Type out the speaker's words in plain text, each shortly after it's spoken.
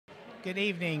Good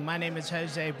evening. My name is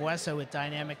Jose Bueso with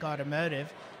Dynamic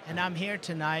Automotive, and I'm here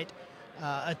tonight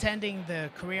attending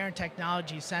the Career and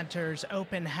Technology Center's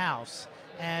open house.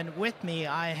 And with me,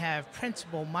 I have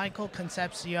Principal Michael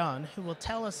Concepcion, who will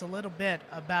tell us a little bit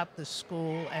about the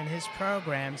school and his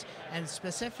programs, and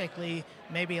specifically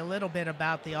maybe a little bit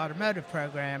about the automotive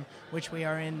program, which we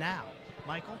are in now.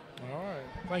 Michael? All right.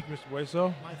 Thank you, Mr.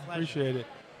 Bueso. My pleasure. Appreciate it.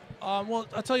 Well,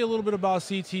 I'll tell you a little bit about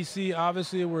CTC.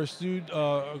 Obviously, we're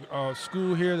a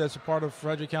school here that's a part of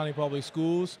Frederick County Public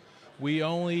Schools. We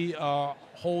only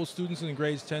hold students in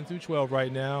grades 10 through 12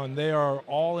 right now, and they are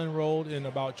all enrolled in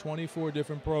about 24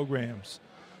 different programs.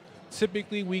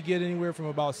 Typically, we get anywhere from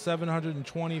about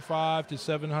 725 to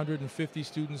 750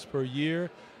 students per year.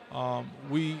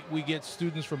 We get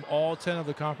students from all 10 of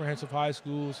the comprehensive high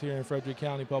schools here in Frederick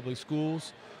County Public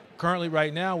Schools. Currently,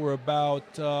 right now, we're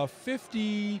about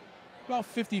 54%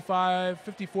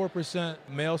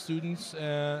 male students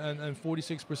and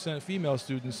 46% female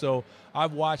students. So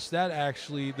I've watched that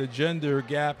actually. The gender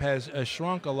gap has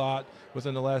shrunk a lot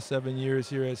within the last 7 years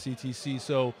here at CTC.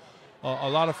 So a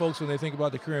lot of folks, when they think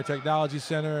about the Career and Technology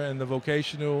Center and the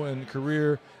vocational and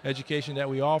career education that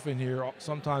we offer here,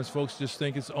 sometimes folks just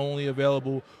think it's only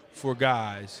available for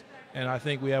guys. And I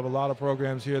think we have a lot of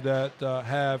programs here that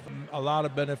have a lot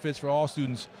of benefits for all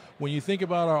students. When you think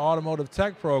about our automotive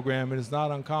tech program, it is not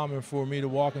uncommon for me to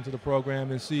walk into the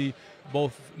program and see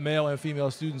both male and female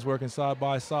students working side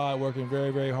by side, working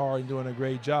very, very hard and doing a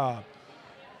great job.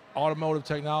 Automotive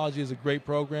technology is a great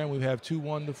program. We have two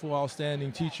wonderful,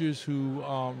 outstanding teachers who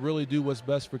really do what's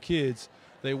best for kids.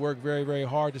 They work very, very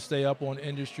hard to stay up on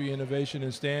industry innovation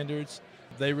and standards.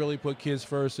 They really put kids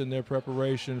first in their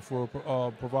preparation for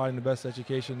providing the best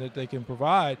education that they can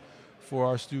provide for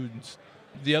our students.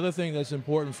 The other thing that's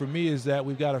important for me is that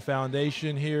we've got a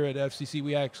foundation here at FCC.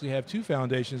 We actually have two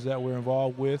foundations that we're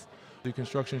involved with, the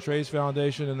Construction Trades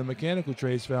Foundation and the Mechanical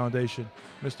Trades Foundation.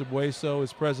 Mr. Bueso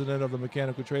is president of the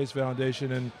Mechanical Trades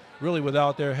Foundation, and really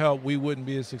without their help, we wouldn't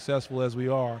be as successful as we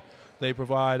are. They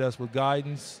provide us with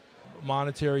guidance,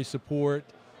 monetary support,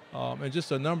 and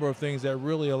just a number of things that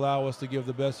really allow us to give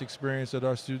the best experience that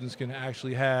our students can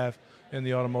actually have in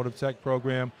the automotive tech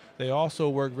program. They also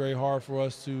work very hard for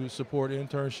us to support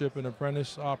internship and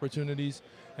apprentice opportunities,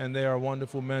 and they are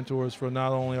wonderful mentors for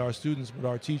not only our students but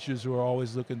our teachers who are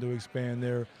always looking to expand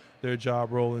their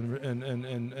job role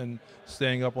and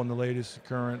staying up on the latest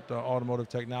current automotive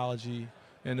technology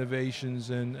innovations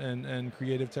and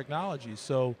creative technologies.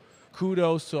 So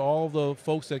kudos to all the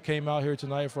folks that came out here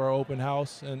tonight for our open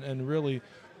house, and really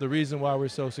the reason why we're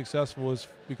so successful is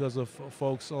because of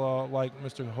folks like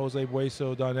Mr. Jose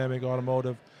Bueso, Dynamic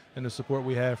Automotive, and the support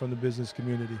we have from the business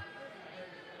community.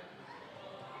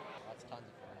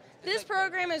 This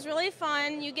program is really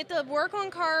fun. You get to work on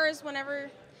cars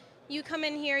whenever you come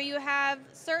in here. You have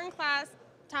certain class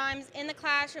times in the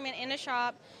classroom and in the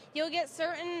shop. You'll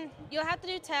have to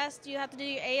do tests. You have to do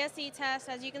your ASE test.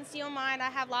 As you can see on mine,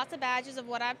 I have lots of badges of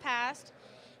what I've passed.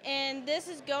 And this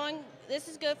is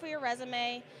good for your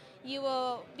resume. You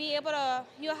will be able to,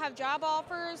 you'll have job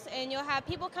offers, and you'll have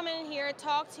people coming in here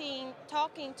talking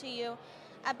to you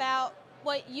about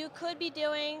what you could be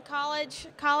doing, college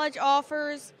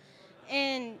offers,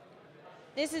 and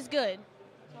this is good.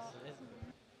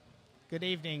 Good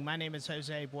evening. My name is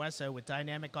Jose Bueso with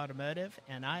Dynamic Automotive,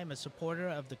 and I am a supporter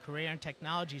of the Career and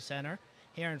Technology Center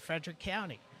here in Frederick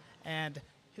County. And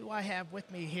who I have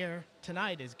with me here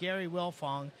tonight is Gary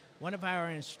Wilfong, one of our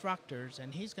instructors,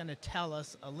 and he's going to tell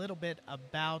us a little bit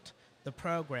about the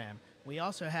program. We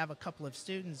also have a couple of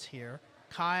students here,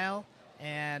 Kyle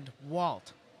and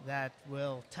Walt, that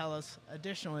will tell us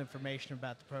additional information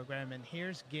about the program, and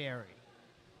here's Gary.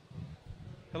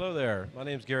 Hello there. My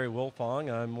name is Gary Wilfong.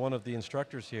 I'm one of the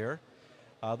instructors here.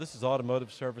 This is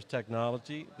Automotive Service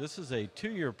Technology. This is a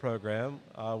 2-year program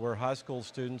where high school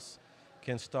students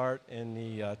can start in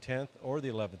the 10th or the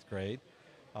 11th grade.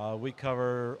 We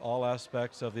cover all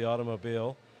aspects of the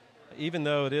automobile. Even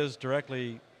though it is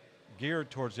directly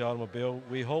geared towards the automobile,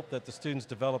 we hope that the students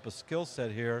develop a skill set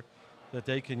here that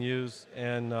they can use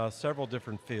in several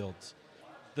different fields.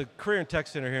 The Career and Tech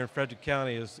Center here in Frederick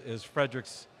County is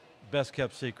Frederick's best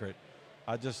kept secret.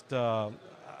 I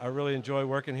really enjoy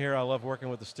working here. I love working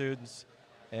with the students,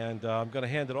 and I'm going to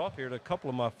hand it off here to a couple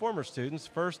of my former students.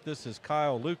 First, this is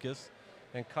Kyle Lucas,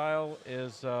 and Kyle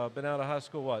has been out of high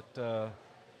school, what, a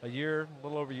year, a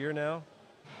little over a year now?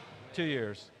 2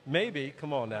 years. Maybe,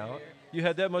 come on now. You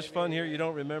had that much fun here, you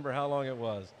don't remember how long it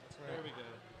was. There we go.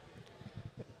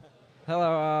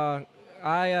 Hello,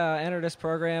 I entered this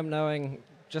program knowing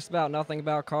just about nothing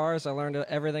about cars. I learned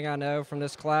everything I know from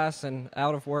this class and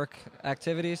out of work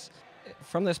activities.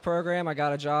 From this program, I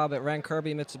got a job at Ren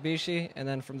Kirby Mitsubishi, and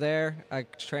then from there, I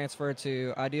transferred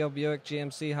to Ideal Buick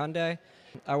GMC Hyundai.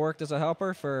 I worked as a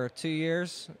helper for 2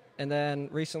 years, and then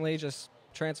recently just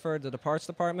transferred to the parts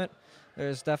department.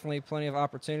 There's definitely plenty of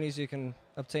opportunities you can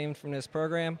obtain from this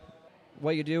program.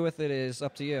 What you do with it is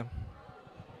up to you.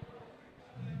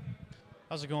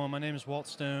 How's it going? My name is Walt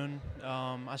Stone.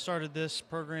 I started this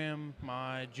program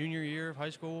my junior year of high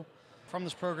school. From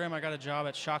this program, I got a job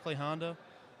at Shockley Honda.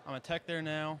 I'm a tech there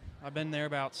now. I've been there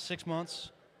about 6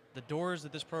 months. The doors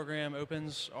that this program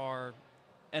opens are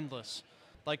endless.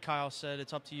 Like Kyle said,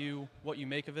 it's up to you what you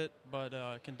make of it, but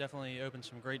it can definitely open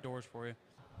some great doors for you.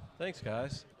 Thanks,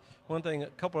 guys. A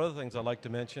couple other things I'd like to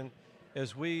mention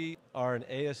is we are an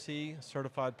ASE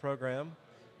Certified Program,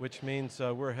 which means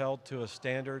we're held to a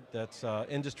standard that's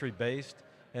industry-based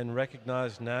and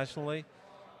recognized nationally.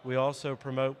 We also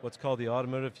promote what's called the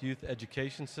Automotive Youth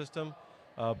Education System.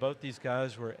 Both these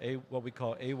guys were what we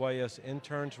call AYS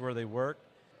interns where they work,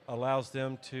 allows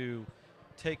them to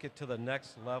take it to the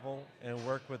next level and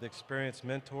work with experienced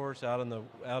mentors out in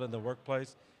the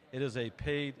workplace. It is a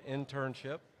paid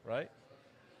internship, right?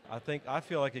 I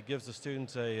feel like it gives the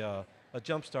students a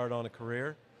jump start on a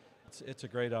career. It's a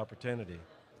great opportunity.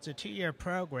 It's a 2-year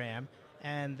program,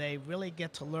 and they really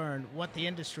get to learn what the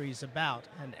industry is about.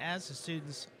 And as the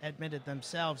students admitted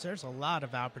themselves, there's a lot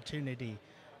of opportunity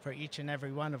for each and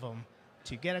every one of them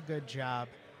to get a good job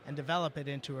and develop it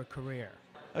into a career.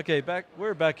 Okay,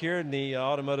 we're back here in the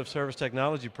Automotive Service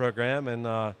Technology Program, and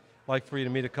I'd like for you to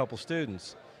meet a couple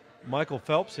students. Michael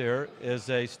Phelps here is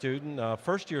a student,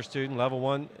 first-year student, level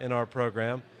 1 in our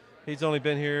program. He's only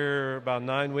been here about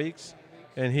 9 weeks,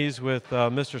 and he's with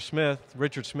Mr. Smith,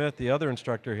 Richard Smith, the other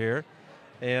instructor here.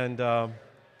 And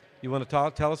you want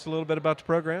to tell us a little bit about the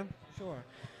program? Sure.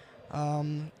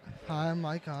 Hi, I'm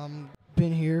Mike.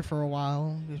 Been here for a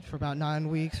while, for about 9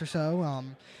 weeks or so.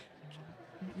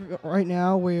 Right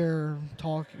now we're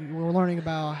learning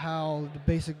about how the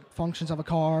basic functions of a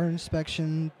car,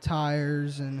 inspection,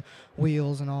 tires, and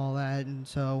wheels and all that. And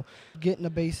so getting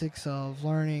the basics of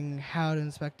learning how to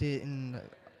inspect it and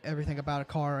everything about a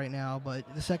car right now. But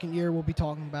the second year we'll be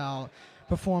talking about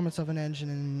performance of an engine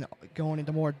and going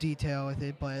into more detail with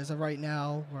it. But as of right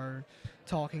now, we're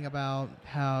talking about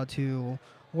how to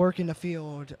work in the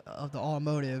field of the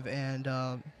automotive and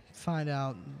find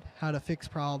out how to fix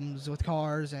problems with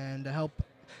cars and to help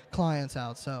clients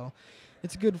out. So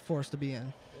it's a good force to be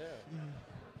in. Yeah.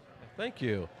 Thank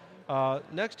you.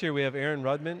 Next year we have Aaron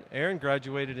Rudmen. Aaron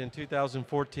graduated in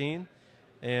 2014,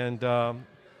 and I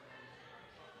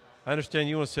understand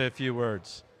you want to say a few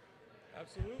words.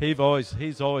 Absolutely.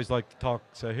 He's always liked to talk,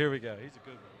 so here we go. He's a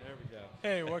good one. There we go.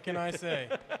 Hey, what can I say?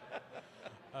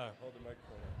 Hold the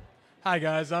microphone. Hi,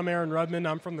 guys. I'm Aaron Rudmen.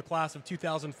 I'm from the class of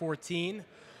 2014.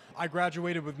 I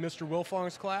graduated with Mr.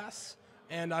 Wilfong's class,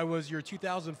 and I was your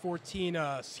 2014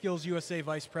 Skills USA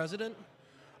Vice President.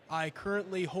 I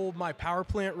currently hold my power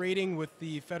plant rating with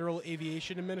the Federal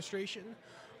Aviation Administration,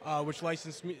 which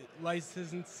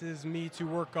licenses me to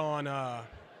work on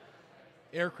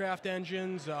aircraft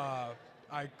engines.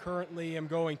 I currently am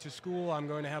going to school. I'm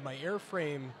going to have my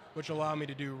airframe, which allow me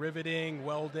to do riveting,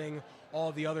 welding,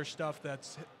 all the other stuff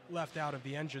that's left out of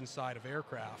the engine side of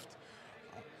aircraft.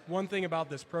 One thing about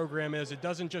this program is it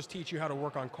doesn't just teach you how to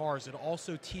work on cars, it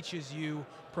also teaches you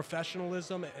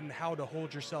professionalism and how to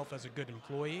hold yourself as a good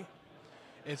employee.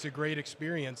 It's a great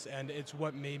experience, and it's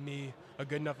what made me a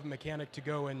good enough mechanic to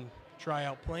go and try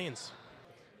out planes.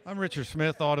 I'm Richard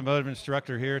Smith, automotive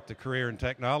instructor here at the Career and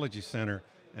Technology Center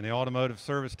in the Automotive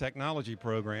Service Technology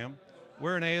Program.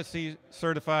 We're an ASE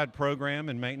Certified Program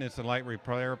in Maintenance and Light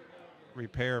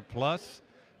Repair Plus.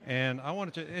 And I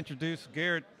wanted to introduce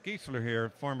Garrett Giesler here, a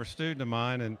former student of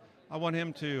mine, and I want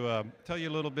him to tell you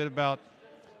a little bit about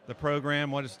the program,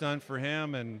 what it's done for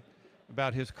him, and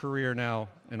about his career now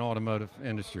in automotive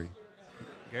industry.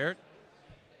 Garrett?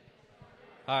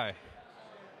 Hi.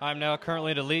 I'm now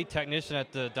currently the lead technician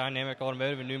at the Dynamic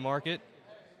Automotive in Newmarket.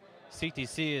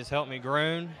 CTC has helped me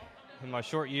grow in my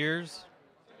short years.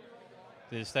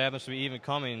 The establishment even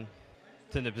coming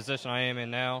to the position I am in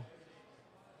now.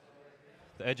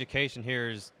 The education here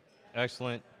is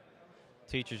excellent.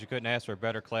 Teachers, you couldn't ask for a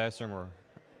better classroom or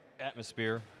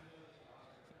atmosphere,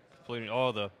 including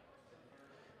all the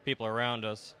people around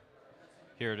us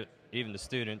here, even the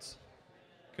students.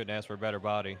 Couldn't ask for a better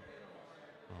body.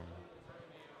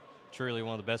 Truly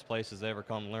one of the best places to ever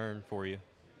come learn for you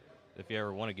if you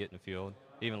ever want to get in the field.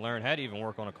 Even learn how to even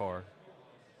work on a car.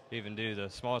 Even do the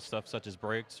small stuff such as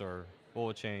brakes or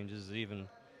oil changes. Even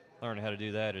learning how to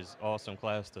do that is awesome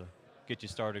class to get you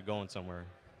started going somewhere.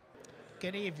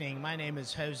 Good evening. My name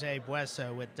is Jose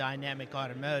Bueso with Dynamic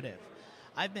Automotive.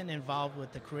 I've been involved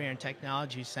with the Career and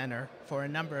Technology Center for a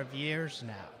number of years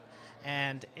now,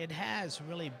 and it has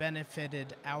really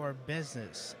benefited our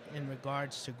business in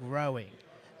regards to growing,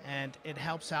 and it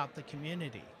helps out the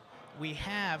community. We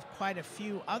have quite a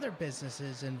few other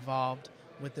businesses involved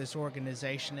with this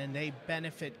organization, and they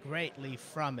benefit greatly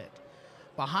from it.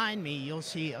 Behind me, you'll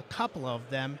see a couple of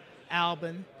them,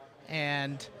 Alban,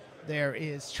 and there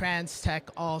is TransTech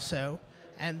also,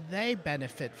 and they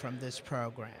benefit from this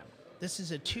program. This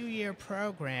is a 2-year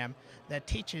program that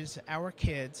teaches our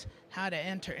kids how to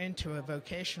enter into a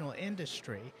vocational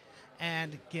industry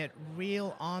and get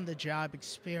real on-the-job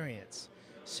experience.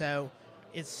 So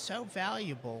it's so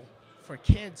valuable for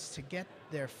kids to get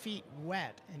their feet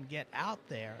wet and get out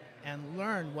there and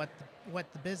learn what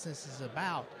the business is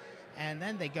about, and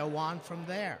then they go on from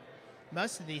there.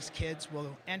 Most of these kids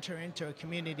will enter into a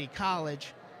community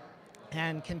college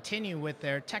and continue with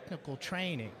their technical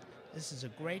training. This is a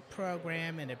great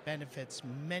program, and it benefits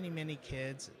many, many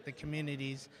kids, the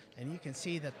communities, and you can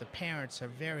see that the parents are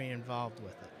very involved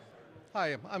with it.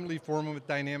 Hi, I'm Lee Forman with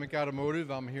Dynamic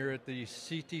Automotive. I'm here at the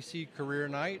CTC Career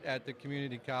Night at the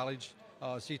Community College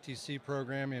CTC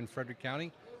program in Frederick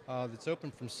County. It's open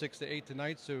from 6 to 8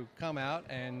 tonight, so come out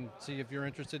and see if you're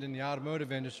interested in the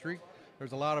automotive industry.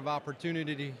 There's a lot of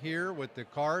opportunity here with the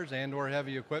cars and or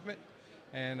heavy equipment,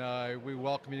 and we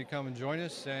welcome you to come and join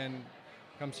us and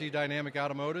come see Dynamic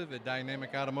Automotive at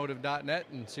dynamicautomotive.net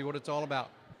and see what it's all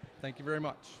about. Thank you very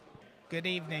much. Good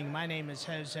evening. My name is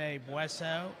Jose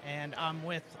Bueso, and I'm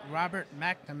with Robert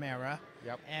Mcnamara.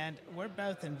 Yep. And we're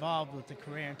both involved with the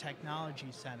Career and Technology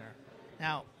Center.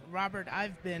 Now, Robert,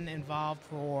 I've been involved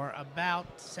for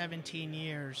about 17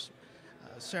 years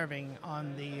serving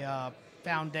on the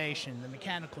foundation, the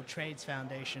Mechanical Trades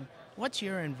Foundation. What's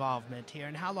your involvement here,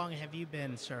 and how long have you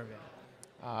been serving?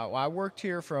 Well, I worked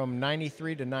here from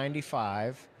 93 to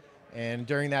 95, and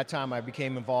during that time I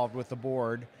became involved with the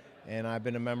board, and I've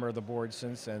been a member of the board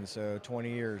since then, so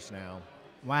 20 years now.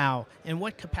 Wow. In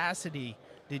what capacity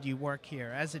did you work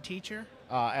here? As a teacher?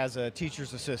 As a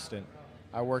teacher's assistant.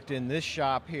 I worked in this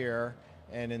shop here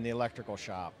and in the electrical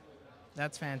shop.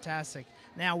 That's fantastic.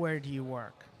 Now where do you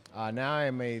work? Now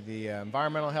I'm the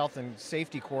Environmental Health and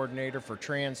Safety Coordinator for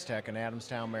TransTech in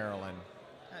Adamstown, Maryland.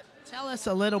 Tell us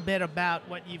a little bit about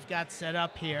what you've got set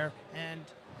up here and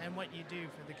what you do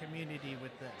for the community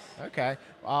with this. Okay.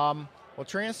 Well,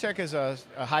 TransTech is a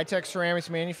high-tech ceramics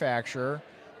manufacturer,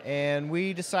 and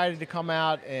we decided to come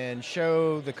out and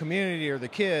show the community or the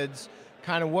kids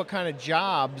kind of what kind of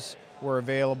jobs were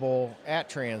available at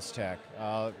TransTech,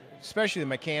 especially the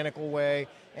mechanical way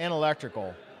and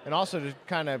electrical, and also to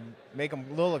kind of make them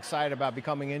a little excited about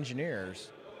becoming engineers.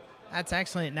 That's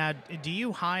excellent. Now, do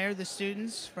you hire the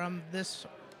students from this?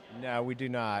 No, we do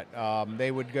not.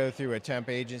 They would go through a temp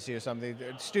agency or something.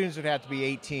 The students would have to be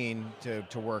 18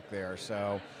 to work there.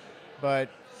 So, but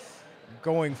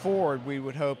going forward, we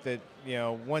would hope that, you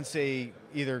know, once they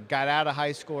either got out of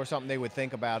high school or something, they would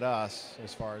think about us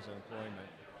as far as employment.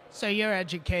 So you're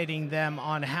educating them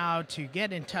on how to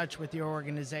get in touch with your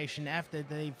organization after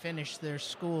they finish their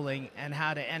schooling and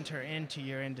how to enter into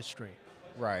your industry.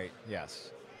 Right,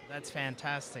 yes. That's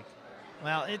fantastic.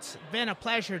 Well, it's been a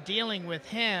pleasure dealing with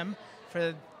him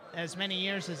for as many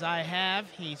years as I have.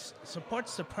 He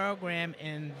supports the program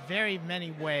in very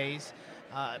many ways,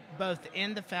 both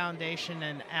in the foundation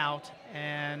and out,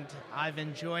 and I've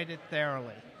enjoyed it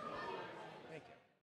thoroughly.